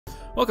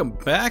Welcome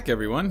back,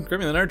 everyone.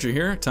 Gremlin Archer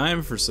here.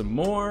 Time for some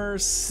more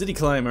City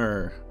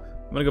Climber.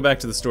 I'm gonna go back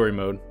to the story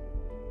mode.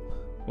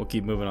 We'll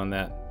keep moving on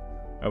that.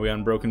 Are we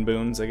on Broken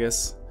Boons, I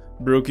guess?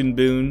 Broken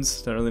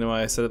Boons. Don't really know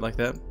why I said it like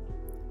that.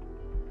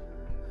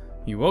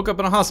 You woke up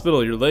in a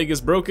hospital. Your leg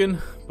is broken,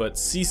 but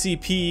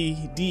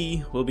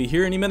CCPD will be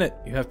here any minute.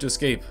 You have to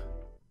escape.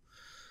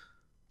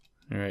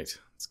 Alright,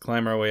 let's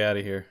climb our way out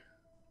of here.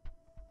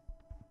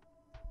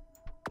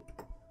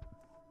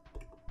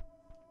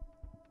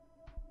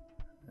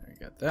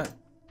 Got that,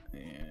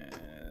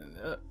 and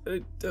up,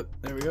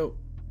 there we go,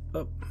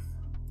 up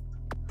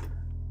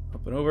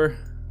and over.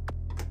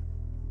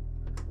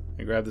 Can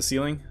I grab the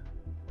ceiling?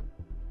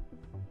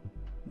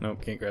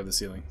 Nope, can't grab the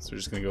ceiling, so we're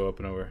just gonna go up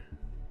and over.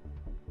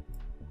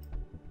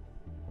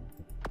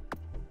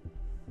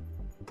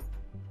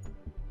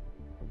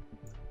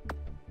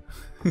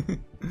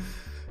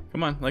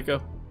 Come on, let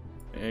go.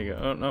 There you go.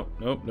 Oh, no,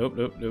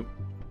 nope.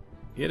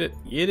 Get it,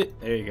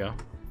 there you go.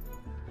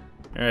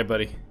 Alright,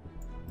 buddy.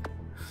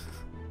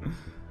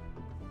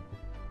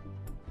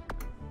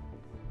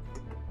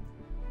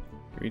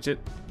 Reach it.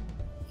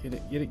 Get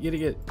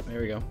it.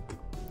 There we go.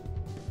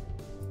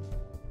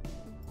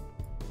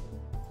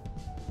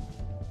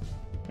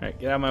 Alright,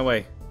 get out of my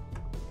way.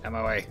 Out of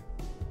my way.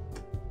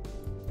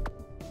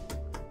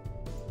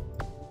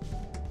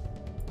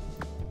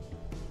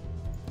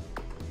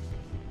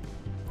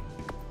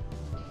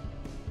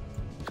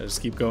 I'll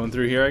just keep going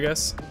through here, I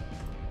guess.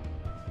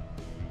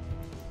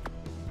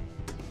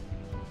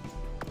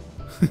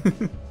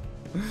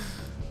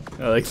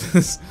 I like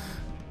this.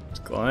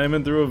 Just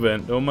climbing through a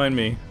vent, don't mind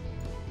me.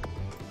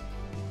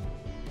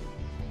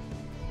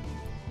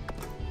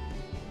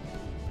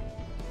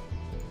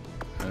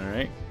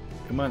 Alright,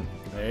 come on.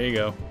 There you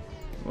go.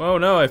 Oh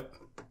no, I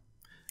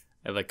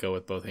let go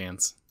with both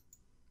hands.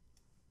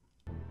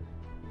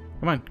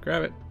 Come on,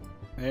 grab it.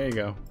 There you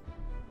go.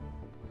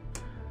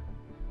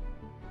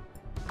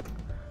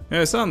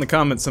 Yeah, I saw in the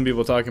comments some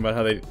people talking about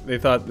how they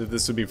thought that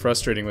this would be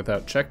frustrating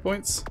without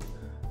checkpoints.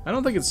 I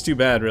don't think it's too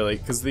bad, really,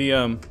 because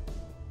the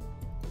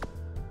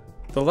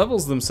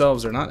levels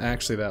themselves are not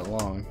actually that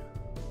long.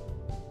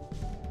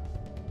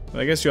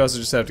 But I guess you also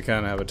just have to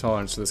kind of have a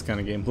tolerance for this kind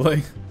of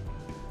gameplay.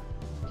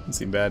 Doesn't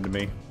seem bad to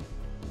me.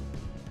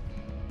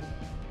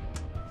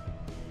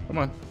 Come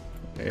on.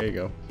 There you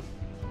go.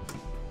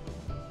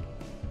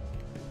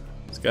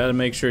 Just gotta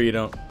make sure you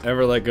don't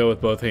ever let go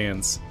with both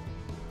hands.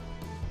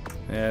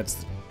 That's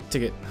the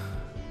ticket.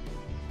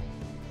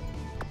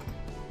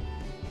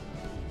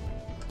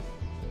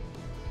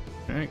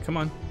 Alright, come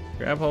on.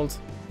 Grab hold.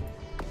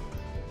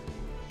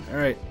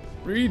 Alright,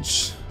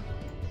 reach!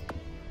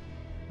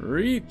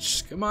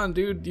 Reach! Come on,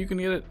 dude, you can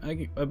get it.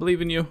 I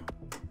believe in you.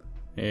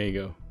 There you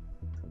go.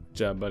 Good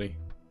job, buddy.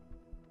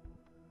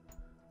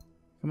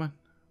 Come on,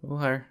 a little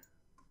higher.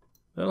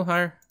 A little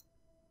higher.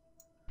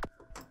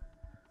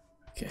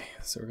 Okay,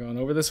 so we're going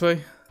over this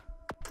way.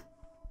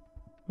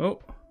 Oh.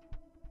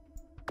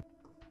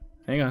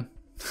 Hang on.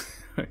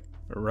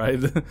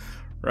 Ride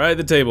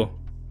the table.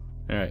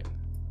 Alright.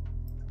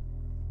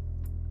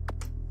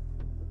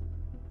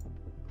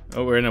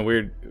 Oh, we're in a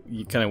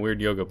kind of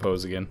weird yoga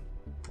pose again.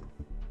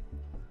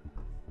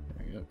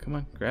 There we go. Come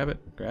on, grab it.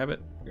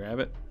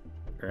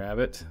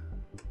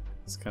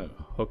 It's kind of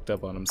hooked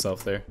up on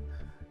himself there.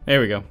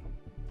 There we go.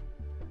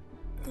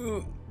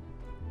 Ooh.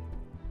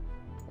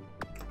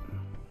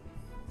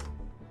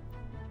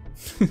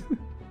 I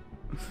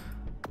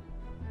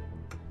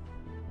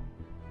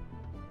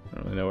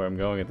don't really know where I'm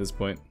going at this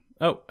point.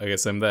 Oh, I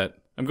guess I'm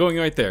going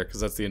right there,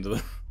 because that's the end of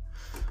the...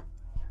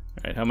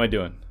 Alright, how am I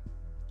doing?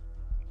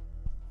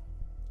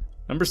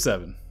 Number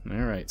 7.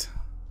 Alright.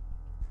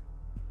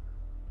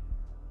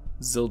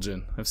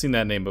 Zildjian. I've seen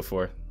that name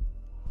before.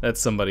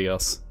 That's somebody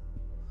else.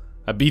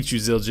 I beat you,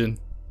 Zildjian.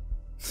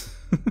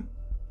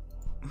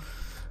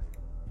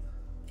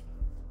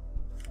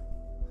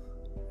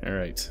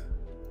 Alright.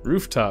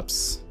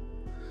 Rooftops.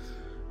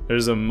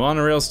 There's a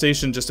monorail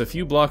station just a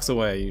few blocks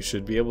away. You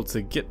should be able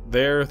to get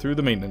there through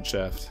the maintenance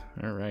shaft.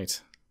 Alright.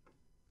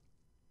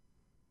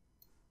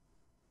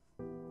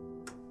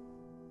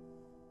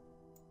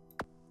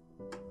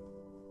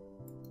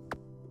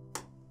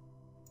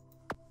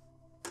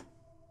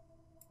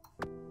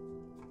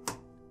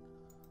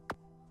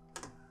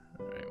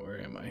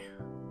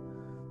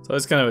 So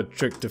it's kind of a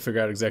trick to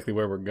figure out exactly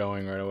where we're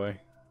going right away.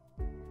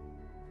 Am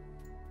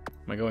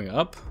I going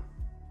up?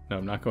 No,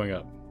 I'm not going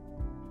up.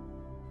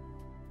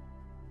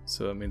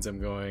 So that means I'm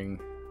going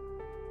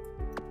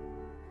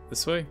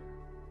this way?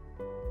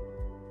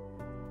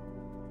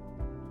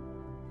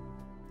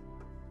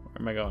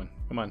 Where am I going?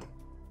 Come on.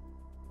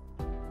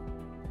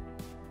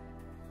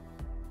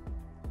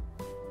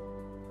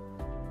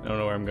 I don't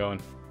know where I'm going.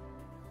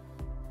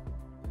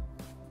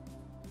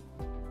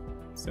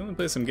 It's the only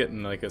place I'm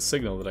getting like a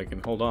signal that I can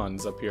hold on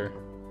is up here.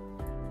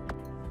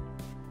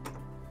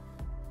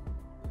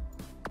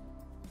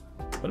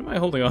 What am I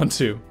holding on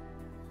to?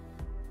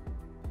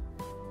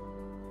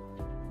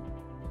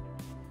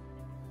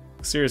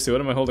 Seriously, what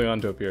am I holding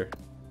on to up here?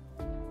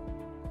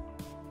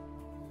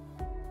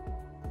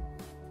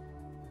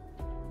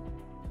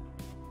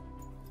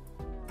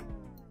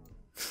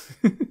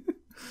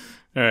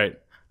 Alright.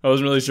 I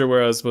wasn't really sure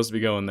where I was supposed to be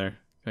going there.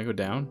 Can I go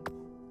down?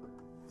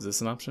 Is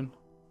this an option?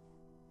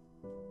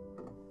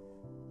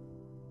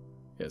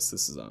 Yes,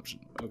 this is an option.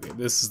 Okay,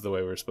 this is the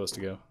way we're supposed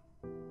to go.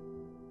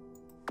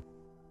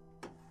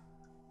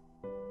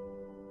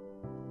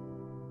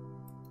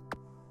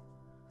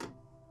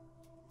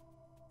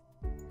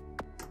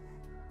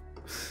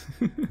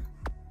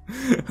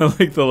 I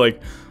like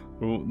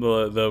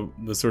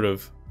the sort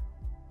of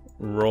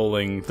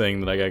rolling thing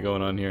that I got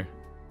going on here.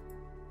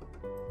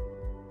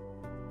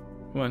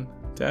 Come on,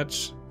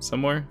 attach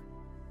somewhere.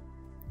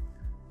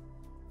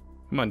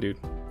 Come on, dude.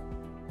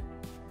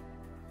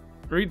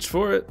 Reach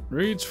for it.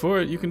 Reach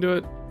for it. You can do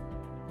it.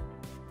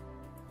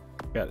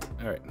 Got it.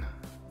 All right.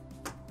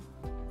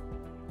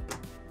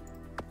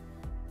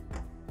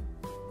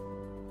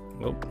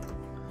 Oh,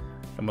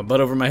 got my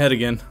butt over my head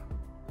again.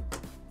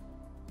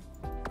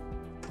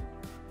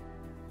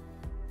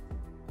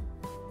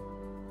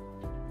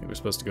 We're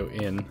supposed to go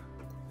in.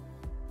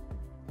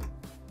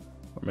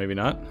 Or maybe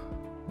not.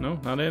 No,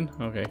 not in?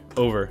 Okay.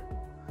 Over.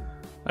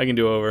 I can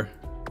do over.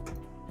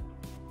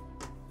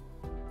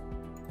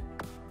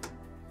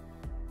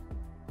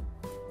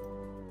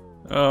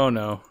 Oh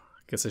no.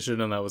 Guess I should have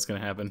known that was gonna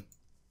happen.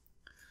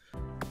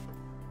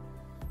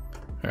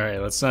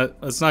 Alright, let's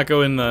not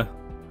go in the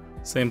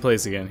same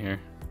place again here.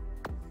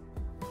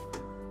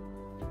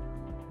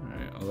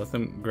 Alright, I'll let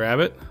them grab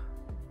it.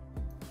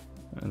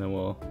 And then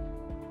we'll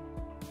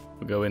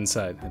go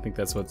inside. I think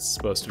that's what's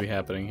supposed to be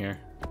happening here.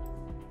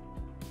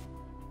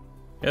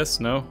 Yes,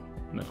 no,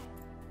 no.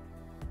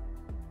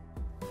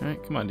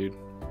 Alright, come on, dude.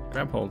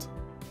 Grab hold.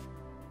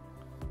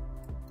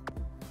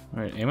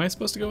 Alright, am I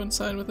supposed to go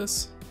inside with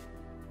this?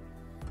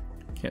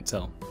 Can't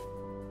tell.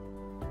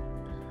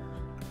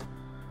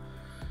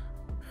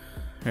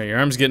 Alright, your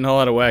arm's getting all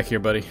out of whack here,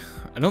 buddy.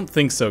 I don't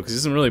think so, because he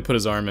doesn't really put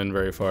his arm in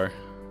very far.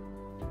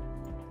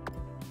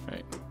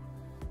 Alright.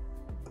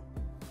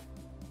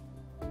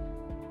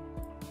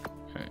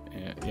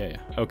 Alright, yeah.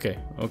 Okay,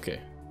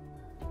 okay.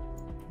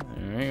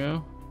 There we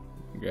go.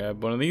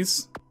 Grab one of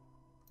these.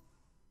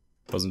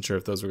 Wasn't sure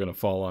if those were gonna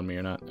fall on me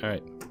or not.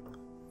 Alright.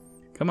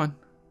 Come on.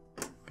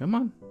 Come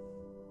on.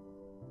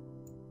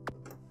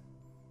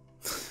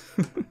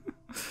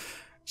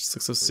 Just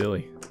looks so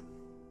silly.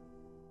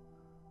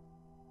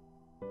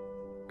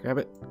 Grab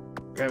it.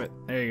 Grab it.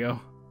 There you go.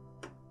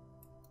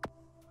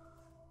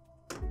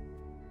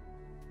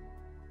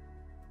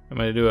 I'm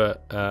gonna do a,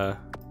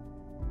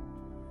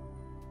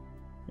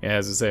 yeah,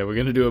 as I say, we're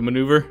gonna do a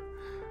maneuver.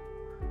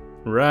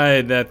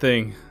 Ride that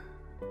thing.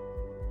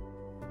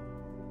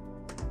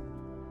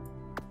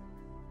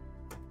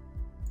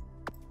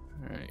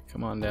 Alright,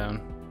 come on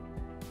down.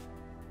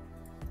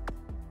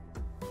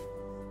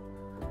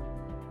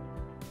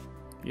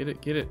 Get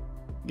it, get it,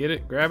 get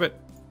it, grab it.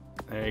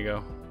 There you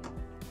go.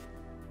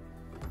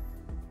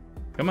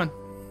 Come on.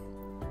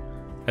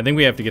 I think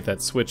we have to get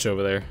that switch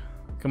over there.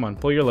 Come on,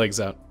 pull your legs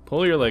out.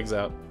 Pull your legs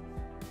out.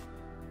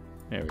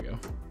 There we go.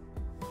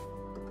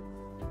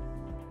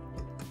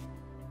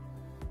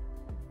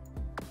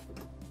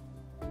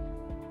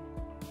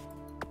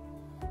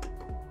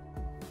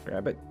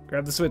 Grab it.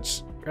 Grab the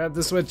switch. Grab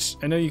the switch.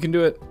 I know you can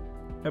do it.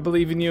 I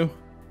believe in you.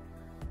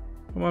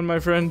 Come on, my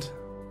friend.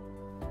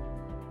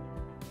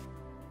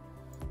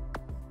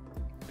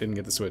 Didn't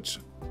get the switch.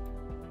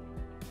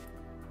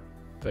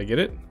 Did I get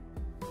it?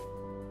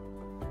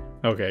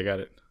 Okay, I got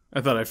it.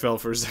 I thought I fell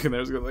for a second there.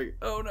 I was going like,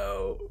 oh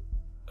no.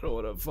 I don't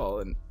want to have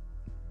fallen.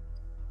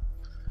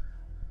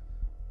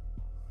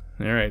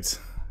 Alright.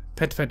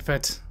 Pet, pet,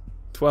 pet.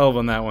 12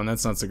 on that one.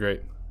 That's not so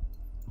great.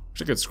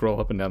 Wish I could scroll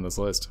up and down this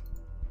list.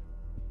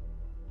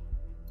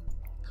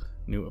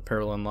 New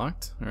apparel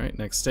unlocked. Alright,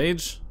 next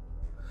stage.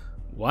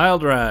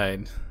 Wild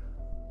ride.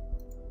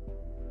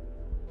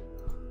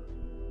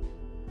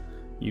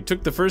 You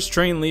took the first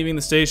train leaving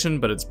the station,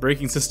 but its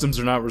braking systems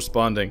are not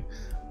responding.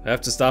 I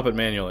have to stop it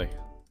manually.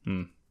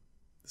 This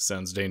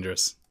sounds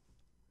dangerous.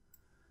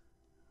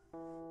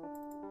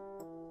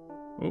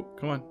 Oh,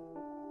 come on.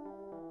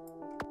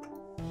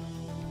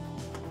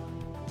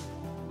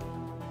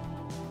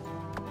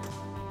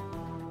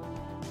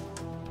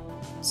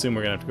 Assume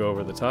we're gonna have to go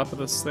over the top of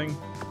this thing.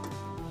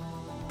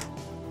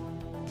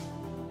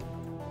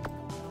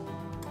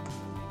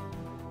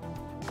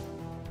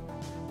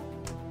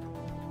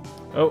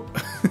 Oh.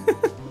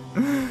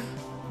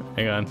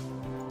 Hang on.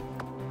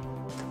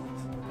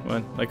 Come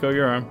on, let go of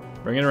your arm.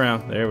 Bring it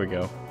around. There we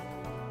go.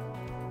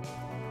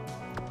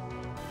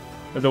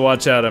 Have to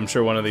watch out. I'm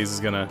sure one of these is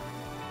gonna...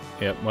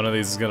 Yep, one of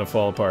these is gonna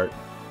fall apart.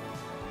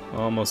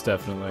 Almost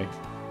definitely.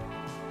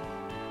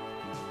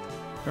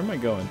 Where am I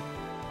going?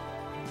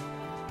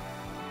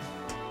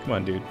 Come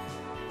on, dude.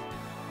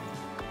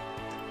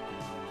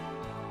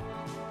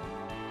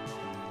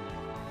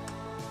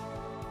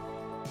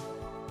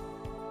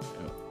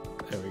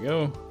 There we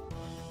go.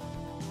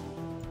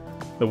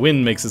 The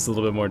wind makes this a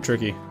little bit more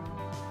tricky,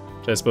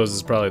 which I suppose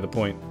is probably the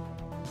point.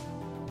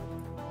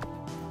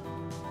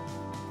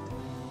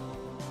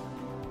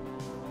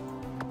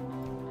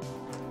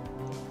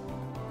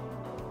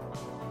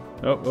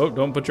 Oh, oh,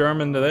 don't put your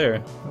arm into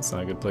there. That's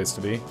not a good place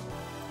to be.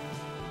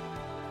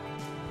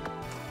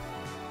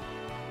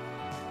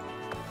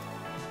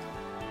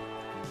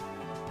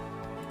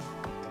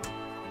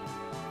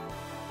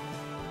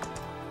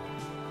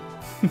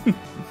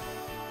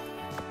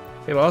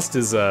 He lost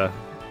his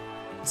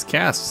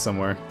cast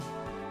somewhere.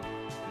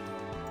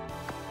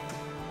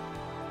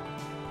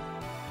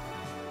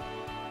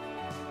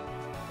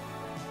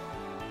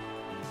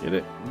 Get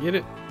it, get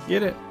it,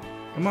 get it.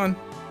 Come on.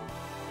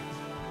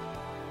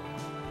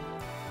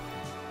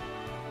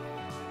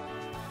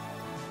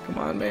 Come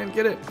on, man,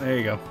 get it. There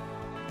you go.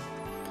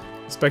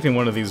 Expecting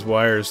one of these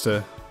wires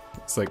to,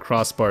 it's like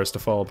crossbars to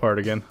fall apart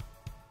again.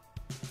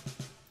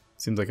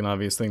 Seems like an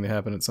obvious thing to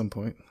happen at some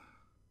point.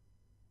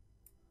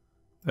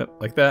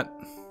 Yep, like that.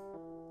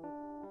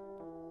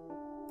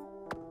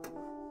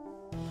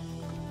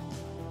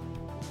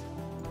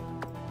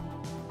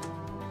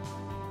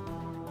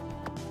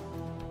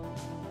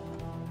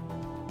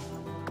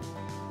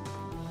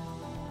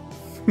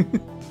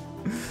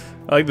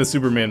 I like the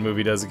Superman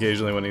movie does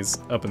occasionally when he's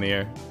up in the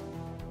air.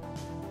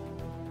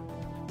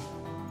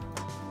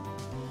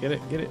 Get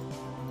it, get it.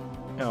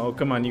 Oh,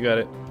 come on, you got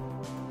it.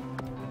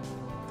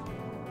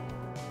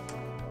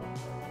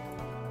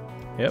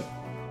 Yep.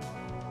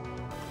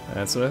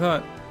 That's what I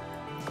thought.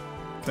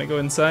 Can I go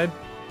inside?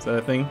 Is that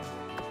a thing?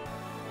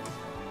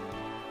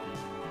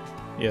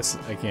 Yes,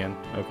 I can.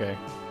 Okay.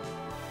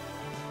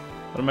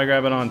 What am I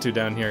grabbing onto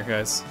down here,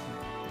 guys?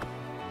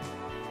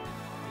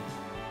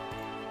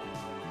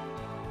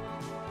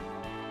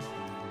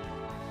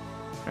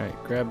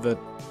 Alright, grab the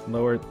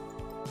lower...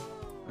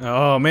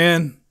 Oh,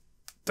 man!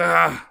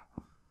 Ah!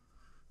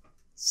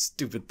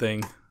 Stupid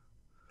thing.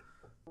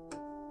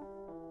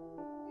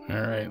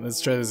 Alright,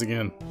 let's try this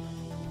again.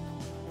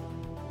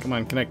 Come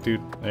on, connect,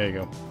 dude. There you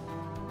go.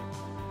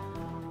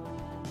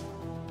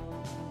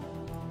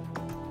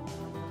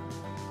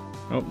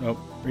 Nope, nope.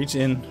 Reach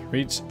in,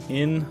 reach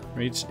in,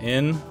 reach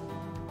in.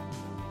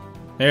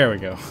 There we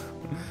go.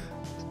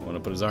 I want to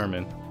put his arm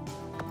in.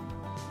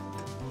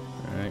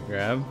 Alright,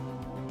 grab.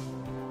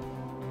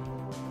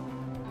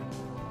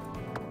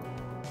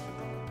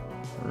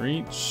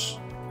 Reach,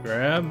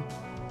 grab.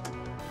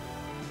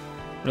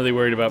 Really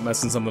worried about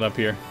messing something up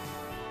here.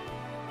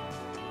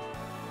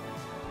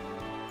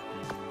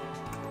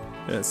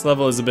 This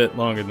level is a bit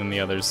longer than the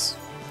others.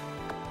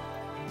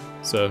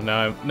 So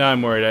now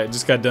I'm worried. I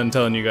just got done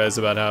telling you guys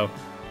about how,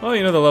 well,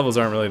 you know, the levels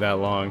aren't really that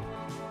long.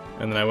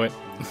 And then I went,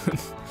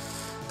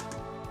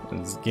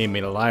 and this game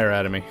made a liar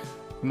out of me.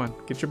 Come on,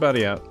 get your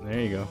body out. There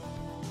you go.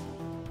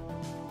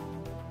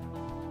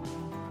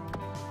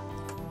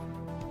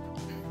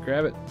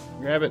 Grab it,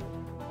 grab it,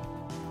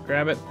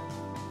 grab it,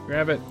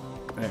 grab it.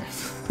 There.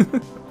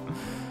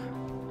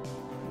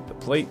 The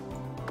plate.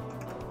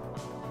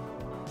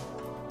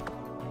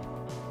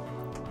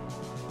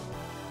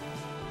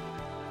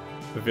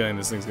 I have a feeling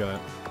this thing's gonna...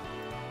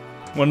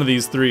 One of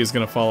these three is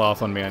gonna fall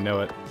off on me, I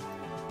know it.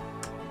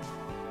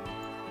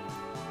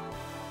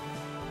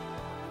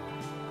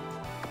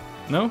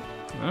 No?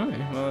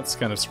 Okay, well that's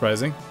kind of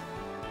surprising.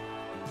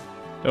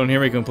 Don't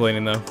hear me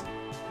complaining though.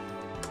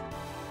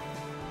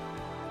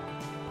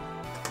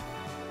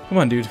 Come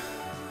on, dude.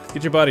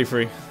 Get your body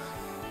free.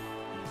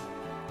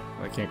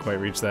 I can't quite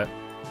reach that.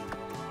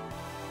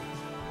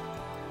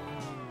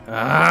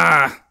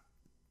 Ah!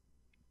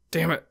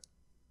 Damn it.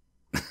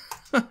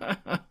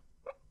 Come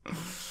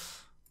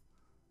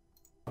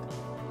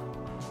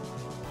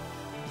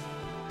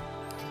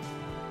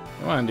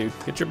on, dude.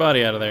 Get your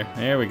body out of there.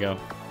 There we go.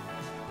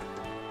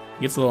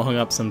 Gets a little hung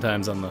up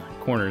sometimes on the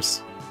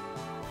corners.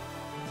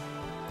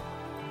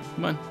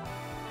 Come on.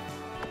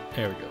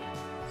 There we go.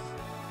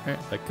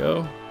 Alright, let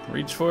go.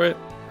 Reach for it.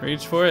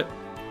 Reach for it.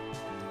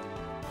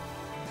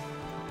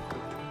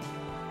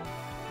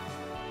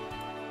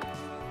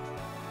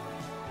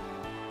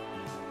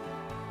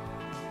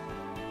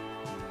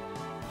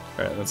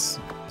 Alright, let's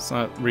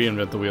not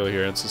reinvent the wheel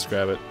here. Let's just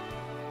grab it.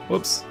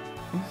 Whoops.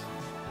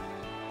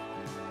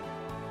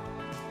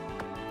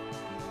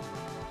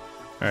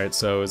 Alright,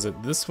 so is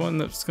it this one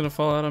that's gonna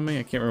fall out on me?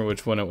 I can't remember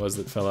which one it was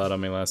that fell out on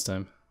me last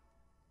time.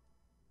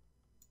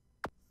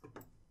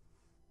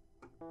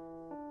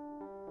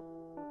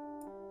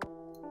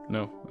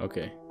 No?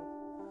 Okay.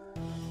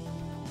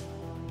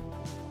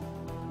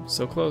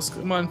 So close.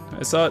 Come on.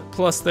 I saw it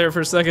plus there for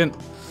a second.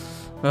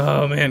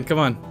 Oh man, come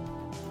on.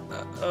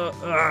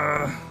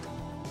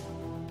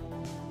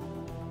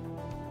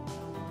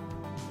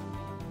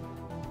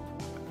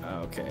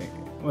 Okay,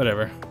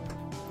 whatever.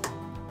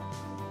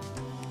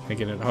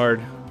 Making it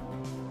hard.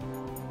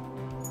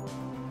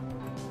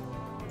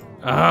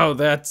 Oh,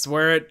 that's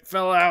where it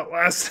fell out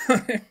last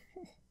time.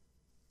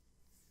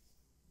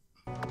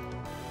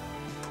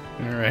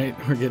 Alright,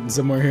 we're getting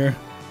somewhere here.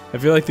 I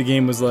feel like the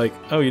game was like,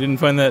 oh, you didn't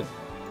find that...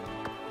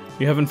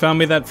 You haven't found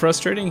me that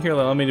frustrating? Here,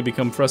 allow me to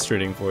become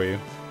frustrating for you.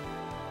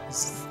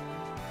 It's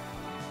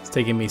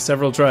taken me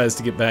several tries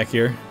to get back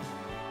here.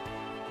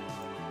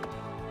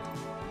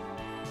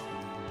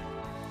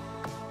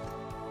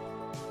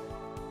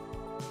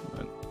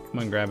 Come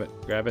on, grab it,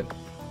 grab it.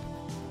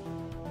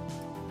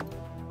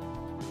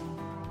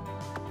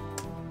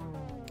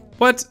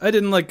 What? I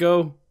didn't let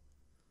go.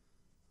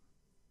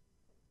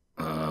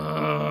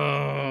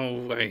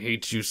 Oh, I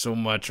hate you so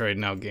much right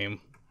now, game.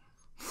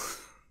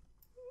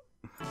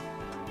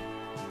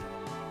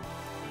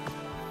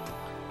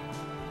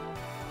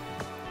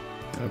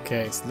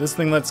 Okay, so this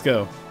thing lets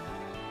go.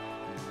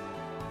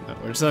 No,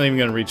 we're just not even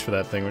gonna reach for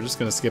that thing. We're just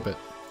gonna skip it.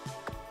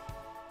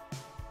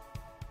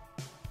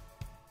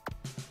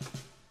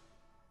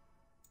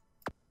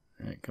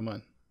 Alright, come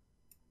on.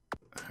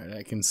 Alright,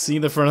 I can see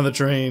the front of the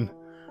train.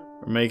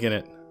 We're making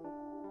it.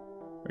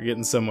 We're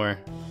getting somewhere.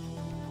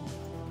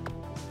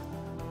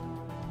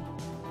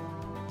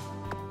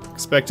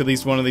 Expect at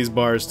least one of these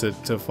bars to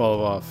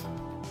fall off.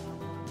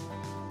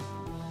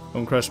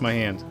 Don't crush my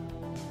hand.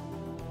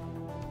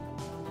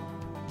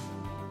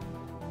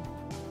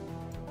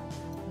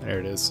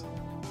 There it is.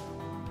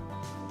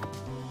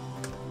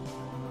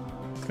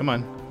 Come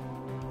on.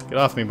 Get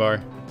off me,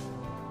 bar.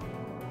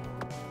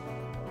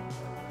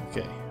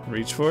 Okay,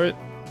 reach for it.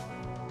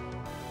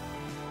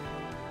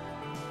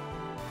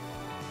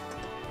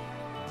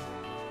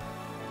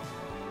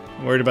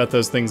 I'm worried about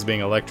those things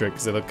being electric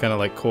because they look kind of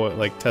like coil,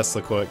 like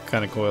Tesla coil,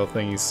 kind of coil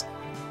thingies.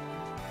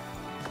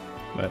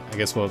 But I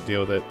guess we'll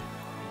deal with it.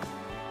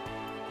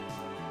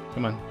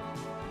 Come on.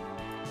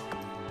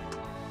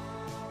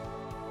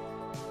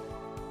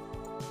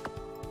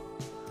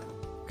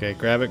 Okay,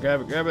 grab it, grab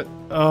it, grab it.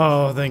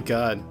 Oh, thank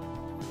God.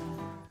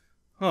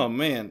 Oh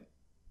man,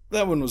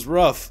 that one was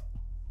rough.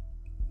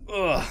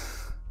 Ugh.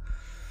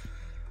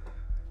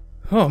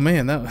 Oh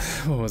man,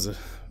 that was a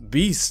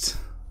beast.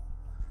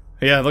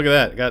 Yeah, look at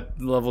that. Got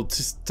level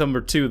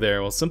number 2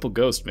 there. Well, Simple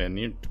Ghost, man,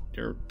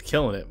 you're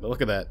killing it. But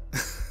look at that.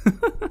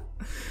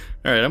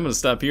 All right, I'm gonna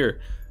stop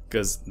here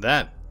because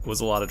that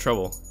was a lot of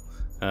trouble.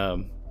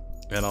 And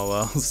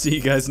I'll see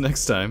you guys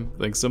next time.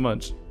 Thanks so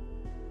much.